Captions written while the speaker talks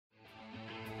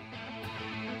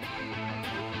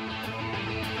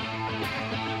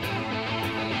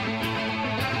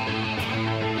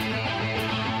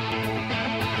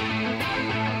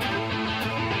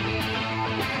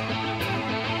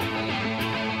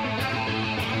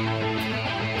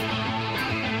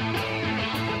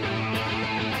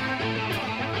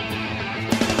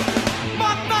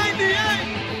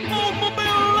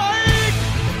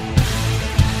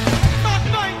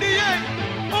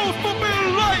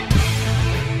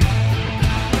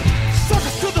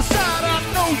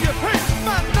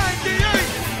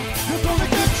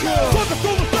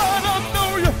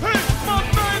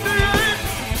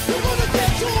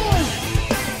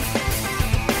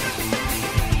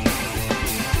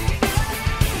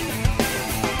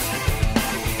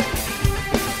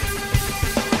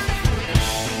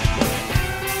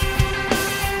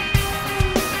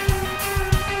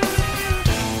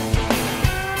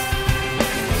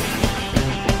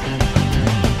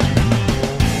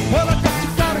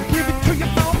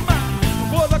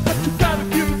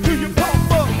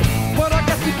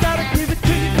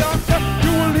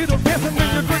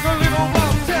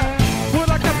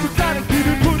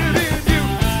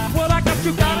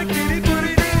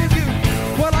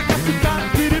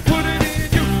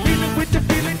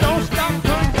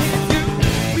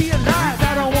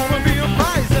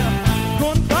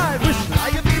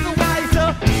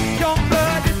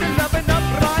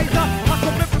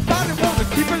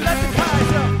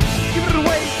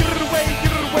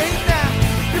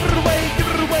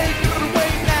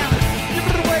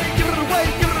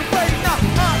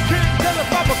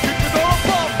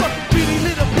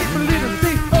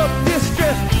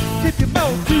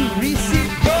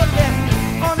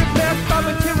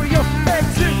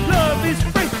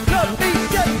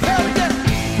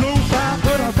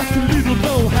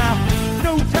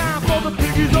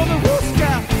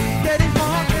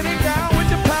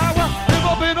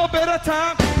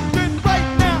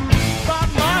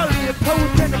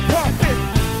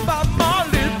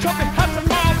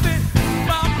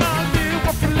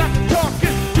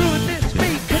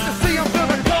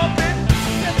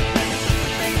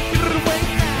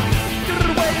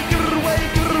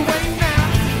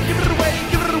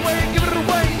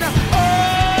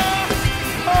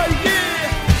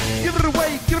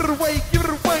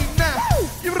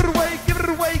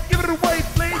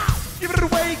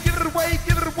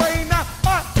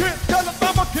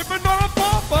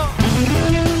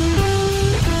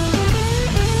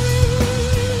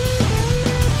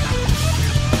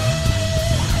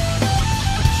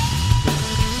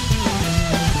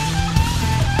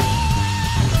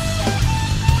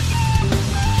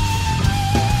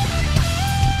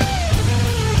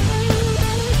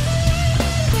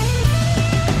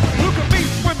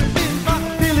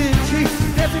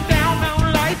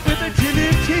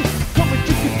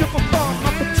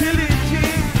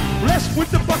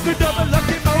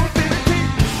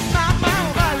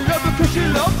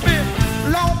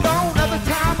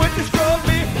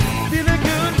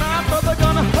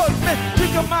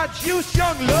juice,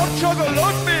 young love, chugga,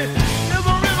 love me. There's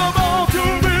a river ball to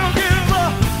a real giver.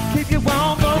 Keep you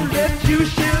warm, don't let you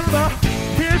shiver.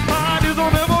 His party's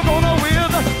are never gonna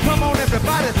wither. Come on,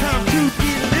 everybody, time to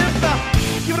deliver.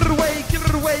 Give it away, give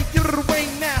it away, give it away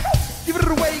now. Give it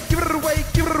away, give it away,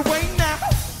 give it away now.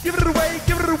 Give it away,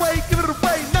 give it away, give it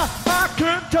away now. I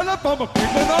can't tell if I'm a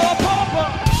keeping or a pauper.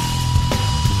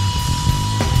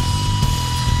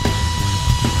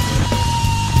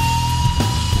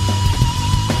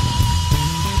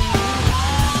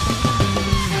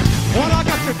 What I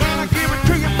got, you gotta give it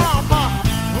to your mama.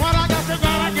 What I got, you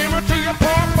gotta give it to your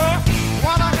papa.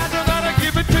 What I got, you gotta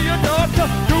give it to your daughter.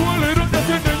 Do a little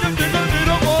nothing and you get a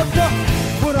little water.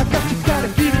 What I got, you gotta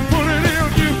get it, put it in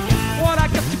you. What I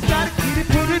got, you gotta get it,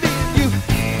 put it in you.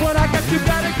 What I got, you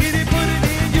gotta get it, put it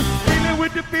in you. Feeling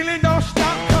with the feeling, don't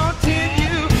stop,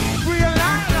 continue.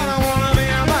 Realize that I wanna be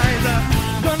a wiser.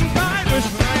 Gun fighters,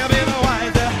 now you've been a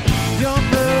wiser. Young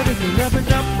blood is a repping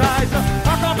up riser.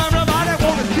 How come everybody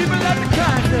wanna keep it like the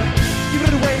Kaiser? Give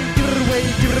it away, give it away,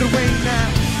 give it away now.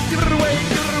 Give it away,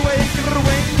 give it away, give it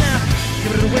away now.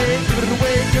 Give it away, give it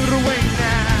away, give it away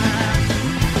now.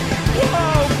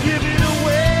 Whoa, give it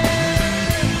away.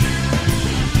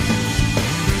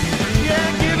 Yeah,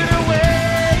 give it away.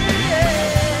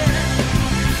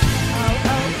 Oh,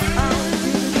 oh, oh,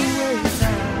 give it away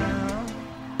now.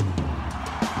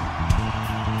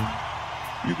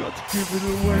 You got to give it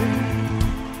away.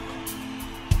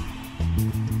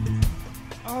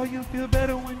 Oh, you feel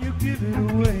better when you give it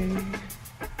away.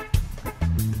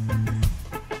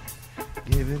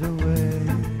 Give it away.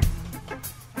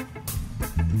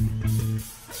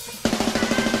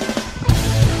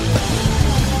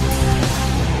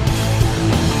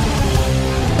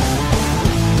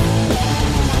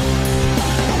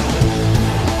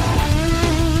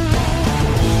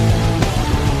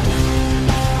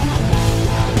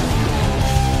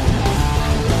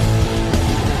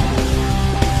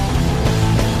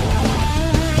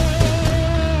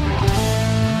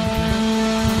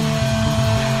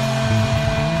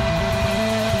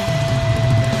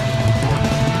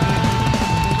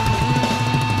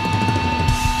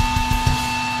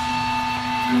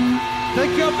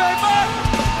 Thank you very much.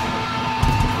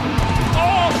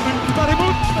 Oh, thank you very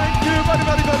much. Thank you very,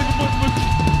 very, very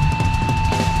much.